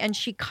way, and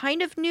she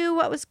kind of knew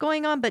what was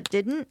going on, but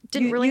didn't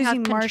really have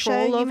Using Marcia,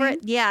 control you over mean? it.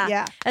 Yeah,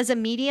 Yeah. as a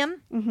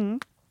medium Mm-hmm. or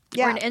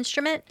Yeah. an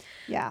instrument.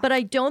 Yeah. But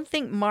I don't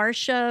think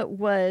Marcia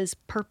was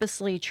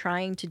purposely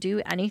trying to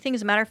do anything.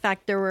 As a matter of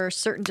fact, there were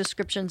certain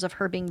descriptions of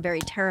her being very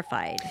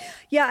terrified.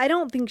 Yeah, I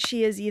don't think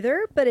she is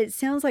either, but it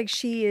sounds like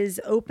she is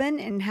open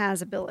and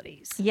has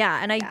abilities. Yeah,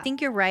 and I Yeah. think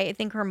you're right. I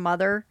think her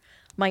mother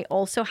might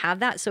also have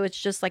that. So it's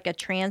just like a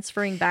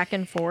transferring back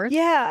and forth.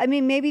 Yeah, I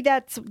mean, maybe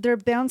they're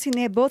bouncing.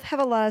 They both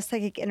have a lot of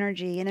psychic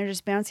energy, and they're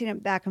just bouncing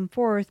it back and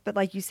forth. But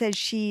like you said,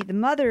 the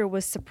mother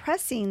was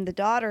suppressing the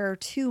daughter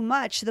too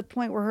much to the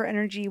point where her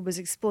energy was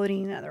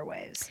exploding in other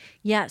ways.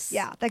 Yes.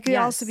 Yeah, that could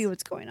also be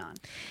what's going on.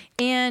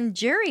 And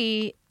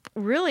Jerry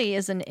really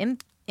is an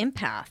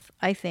empath,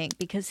 I think,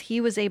 because he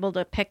was able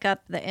to pick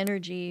up the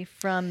energy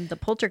from the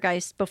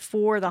poltergeist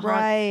before the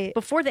Right.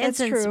 before the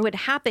That's incidents true. would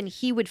happen.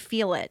 He would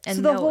feel it and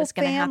So know the it whole was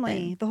going to family,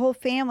 happen. the whole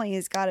family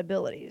has got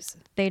abilities.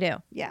 They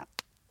do. Yeah.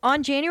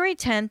 On January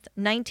 10th,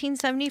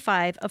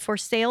 1975, a for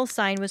sale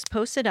sign was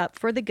posted up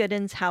for the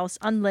Goodins' house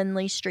on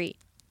Lindley Street.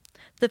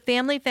 The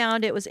family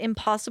found it was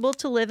impossible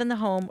to live in the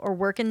home or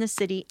work in the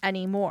city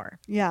anymore.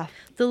 Yeah.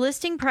 The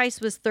listing price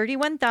was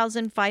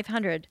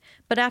 $31,500,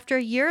 but after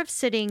a year of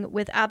sitting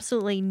with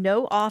absolutely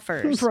no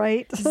offers,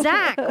 Right.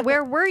 Zach,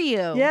 where were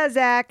you? Yeah,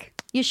 Zach.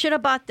 You should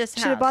have bought this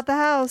house. Should have bought the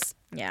house.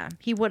 Yeah,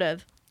 he would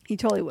have. He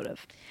totally would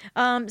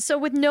have. So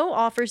with no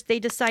offers, they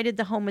decided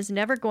the home was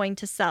never going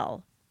to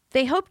sell.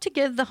 They hoped to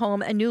give the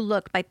home a new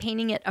look by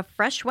painting it a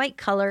fresh white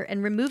color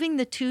and removing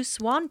the 2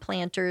 swan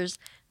planters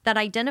that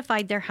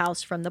identified their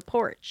house from the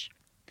porch.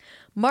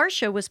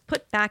 Marcia was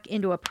put back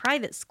into a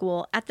private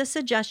school at the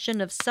suggestion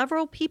of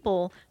several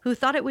people who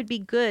thought it would be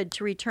good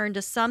to return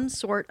to some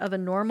sort of a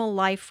normal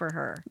life for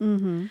her.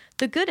 Mm-hmm.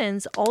 The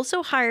Goodins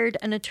also hired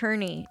an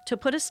attorney to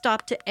put a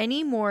stop to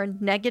any more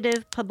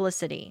negative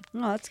publicity.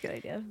 Oh, that's a good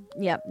idea.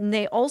 Yep. And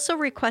they also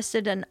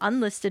requested an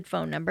unlisted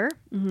phone number.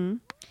 Mm-hmm.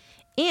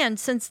 And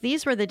since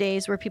these were the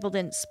days where people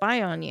didn't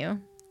spy on you,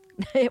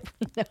 no,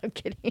 I'm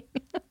kidding.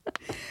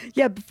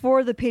 Yeah,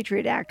 before the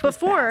Patriot Act was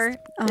Before,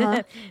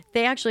 passed.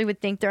 they actually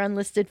would think their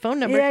unlisted phone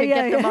number Yeah, could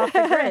yeah, get them yeah. off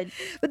the grid.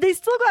 But they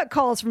still got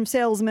calls from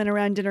salesmen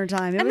around dinner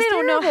time. It And was they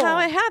don't know terrible. how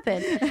it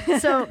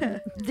happened. So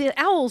the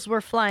owls were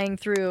flying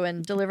through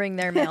and delivering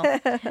their mail.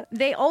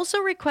 They also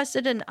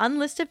requested an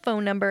unlisted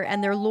phone number,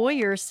 and their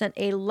lawyers sent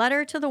a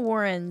letter to the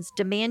Warrens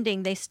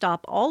demanding they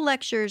stop all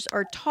lectures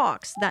or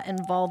talks that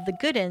involve the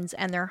Goodins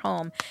and their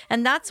home.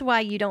 And that's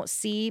why you don't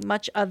see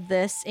much of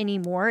this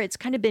anymore. It's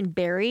kind of been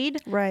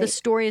buried. Right. The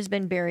story has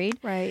been buried.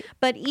 Right.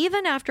 But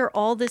even after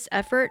all this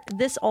effort,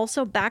 this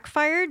also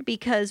backfired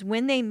because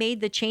when they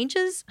made the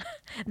changes,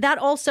 that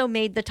also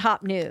made the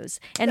top news.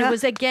 And it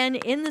was again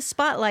in the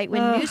spotlight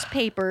when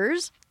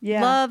newspapers,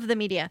 Yeah. love the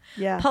media,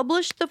 Yeah.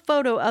 published the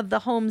photo of the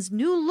home's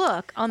new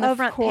look on the Of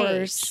front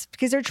course, page.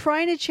 because they're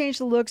trying to change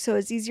the look so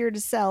it's easier to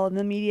sell, and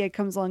the media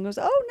comes along and goes,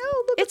 "Oh no,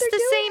 look It's what the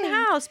they're same doing."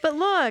 house, but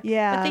look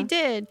Yeah. what they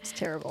did. It's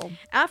terrible.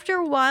 After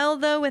a while,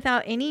 though,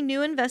 without any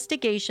new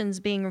investigations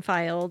being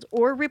filed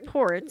or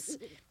reports,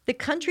 the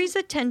country's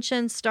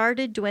attention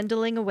started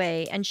dwindling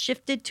away and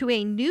shifted to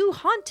a new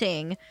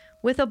haunting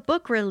with a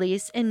book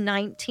release in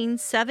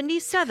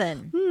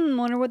 1977.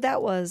 Wonder what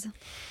that was.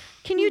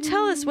 Can you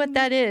tell us what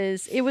that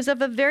is? It was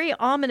of a very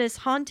ominous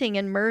haunting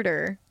and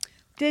murder.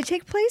 Did it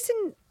take place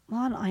in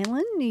Long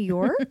Island, New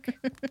York?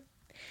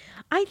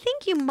 I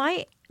think you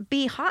might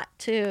be hot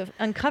to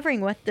uncovering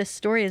what this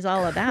story is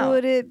all about.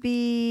 Could it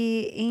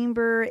be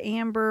Amber,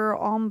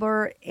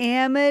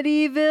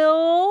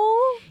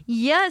 Amityville?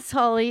 Yes,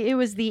 Holly, it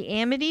was the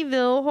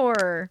Amityville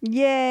Horror.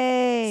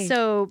 Yay!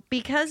 So,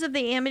 because of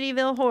the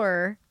Amityville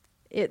Horror,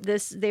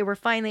 they were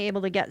finally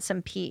able to get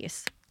some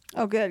peace.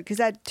 Oh, good, because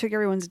that took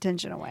everyone's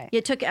attention away.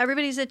 It took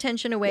everybody's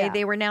attention away. Yeah.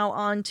 They were now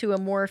on to a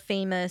more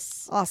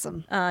famous,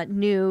 Awesome.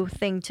 new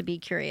thing to be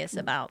curious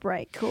about.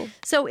 Right. Cool.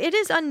 So it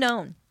is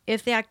unknown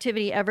if the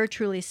activity ever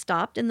truly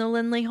stopped in the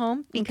Lindley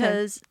home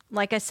because,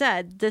 like I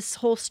said, this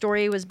whole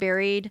story was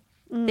buried.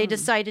 They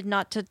decided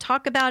not to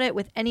talk about it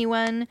with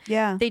anyone.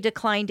 Yeah. They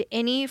declined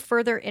any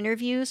further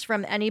interviews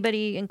from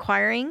anybody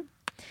inquiring.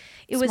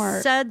 It was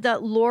Smart. said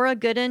that Laura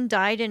Goodin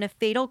died in a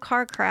fatal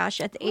car crash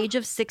at the age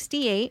of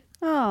 68.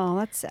 Oh,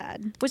 that's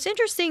sad. What's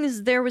interesting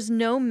is there was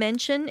no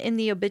mention in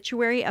the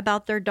obituary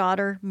about their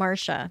daughter,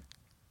 Marcia.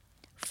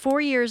 4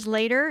 years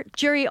later,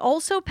 Jerry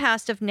also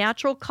passed of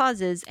natural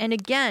causes, and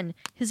again,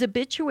 his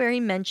obituary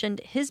mentioned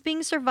his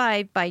being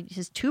survived by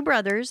his 2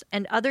 brothers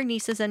and other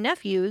nieces and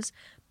nephews,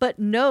 but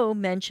no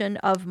mention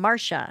of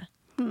Marcia.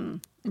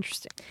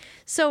 Interesting.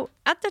 So,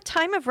 at the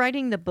time of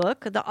writing the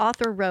book, the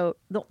author wrote,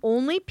 the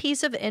only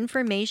piece of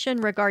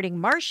information regarding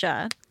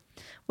Marcia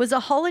was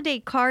a holiday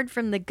card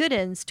from the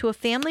Goodins to a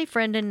family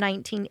friend in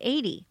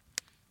 1980,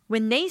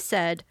 when they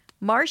said,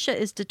 Marcia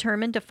is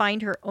determined to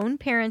find her own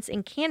parents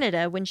in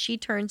Canada when she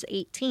turns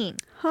 18.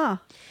 Huh.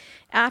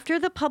 After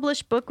the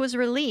published book was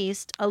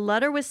released, a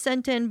letter was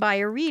sent in by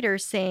a reader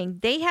saying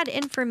they had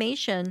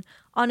information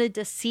on a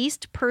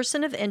deceased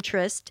person of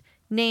interest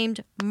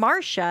named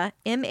Marcia,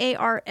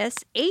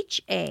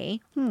 Marsha,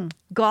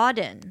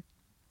 Godin,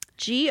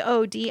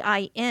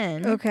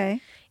 Godin,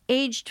 Okay.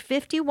 aged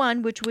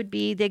 51, which would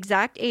be the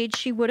exact age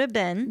she would have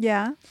been.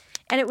 Yeah.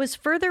 And it was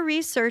further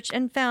researched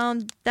and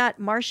found that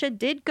Marcia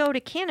did go to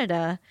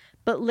Canada,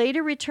 but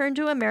later returned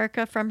to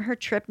America from her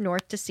trip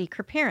north to seek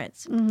her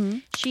parents.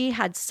 She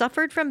had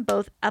suffered from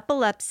both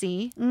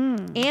epilepsy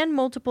and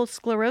multiple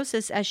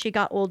sclerosis as she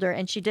got older,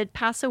 and she did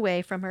pass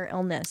away from her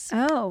illness.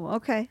 Oh,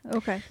 okay.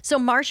 Okay. So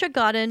Marcia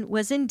Godin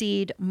was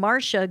indeed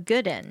Marcia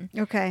Goodin.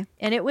 Okay.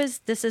 And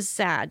this is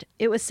sad.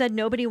 It was said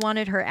nobody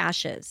wanted her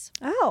ashes.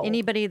 Oh.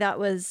 Anybody that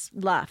was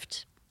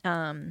left.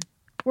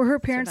 Were her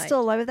parents survived.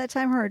 still alive at that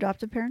time, her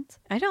adoptive parents?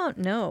 I don't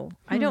know.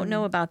 I don't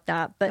know about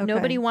that, but Okay.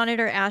 nobody wanted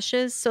her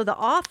ashes. So the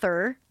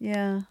author,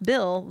 Yeah.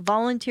 Bill,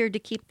 volunteered to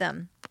keep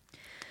them.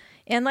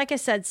 And like I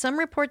said, some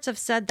reports have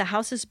said the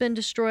house has been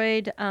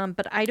destroyed,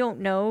 but I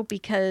don't know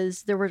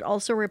because there were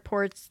also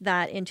reports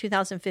that in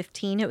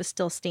 2015 it was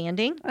still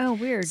standing. Oh,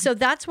 weird. So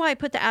that's why I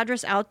put the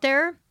address out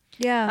there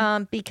yeah.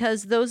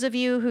 because those of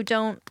you who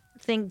don't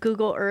think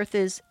Google Earth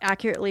is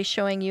accurately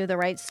showing you the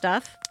right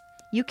stuff,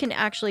 you can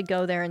actually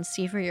go there and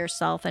see for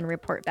yourself and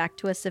report back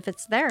to us if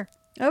it's there,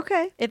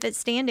 Okay. if it's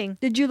standing.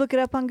 Did you look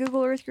it up on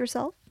Google Earth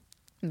yourself?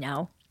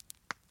 No.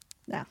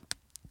 No.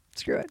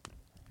 Screw it.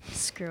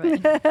 Screw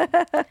it.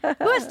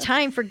 Who has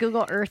time for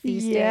Google Earth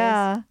these days?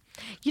 Yeah.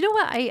 You know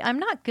what? I'm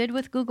not good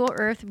with Google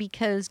Earth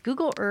because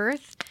Google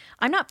Earth,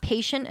 I'm not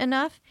patient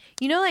enough.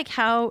 You know, like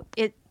how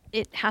it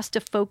has to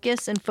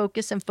focus and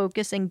focus and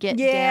focus and get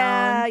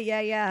down.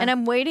 Yeah. And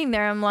I'm waiting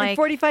there. I'm And like,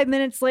 45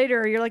 minutes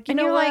later, you're like, you And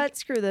know you're what? like,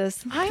 Screw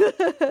this.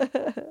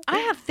 I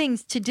have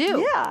things to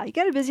do. Yeah, you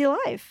got a busy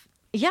life.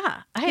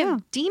 Yeah. I Yeah.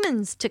 have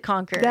demons to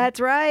conquer. That's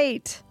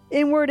right.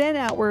 Inward and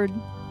outward.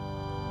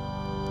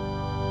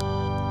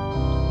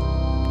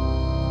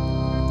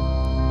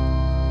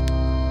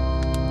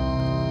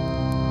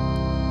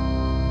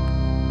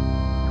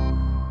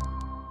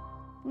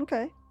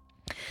 Okay.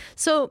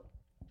 So,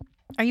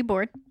 are you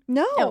bored?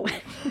 No. Oh.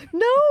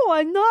 No,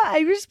 I'm not.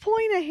 I'm just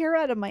pulling a hair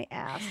out of my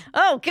ass.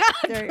 Oh, God.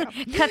 There you go.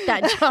 Cut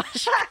that,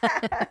 Josh.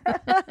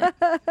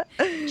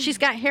 She's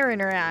got hair in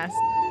her ass.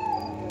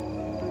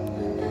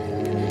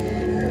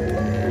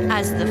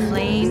 As the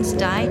flames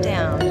die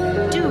down,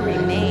 do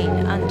remain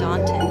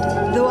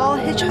undaunted. Though all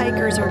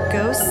hitchhikers are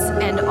ghosts,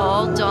 And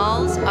all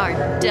dolls are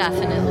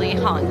definitely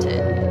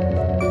haunted.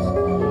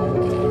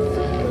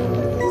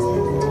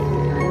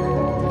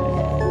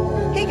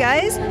 hey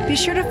guys, be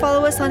sure to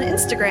follow us on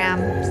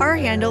Instagram. Our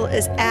handle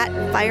is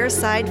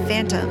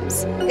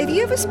 @FiresidePhantoms. If you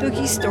have a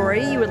spooky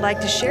story you would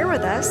like to share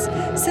with us,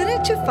 send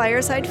it to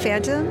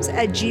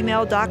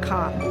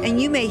firesidephantoms@gmail.com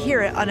and you may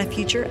hear it on a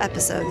future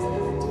episode.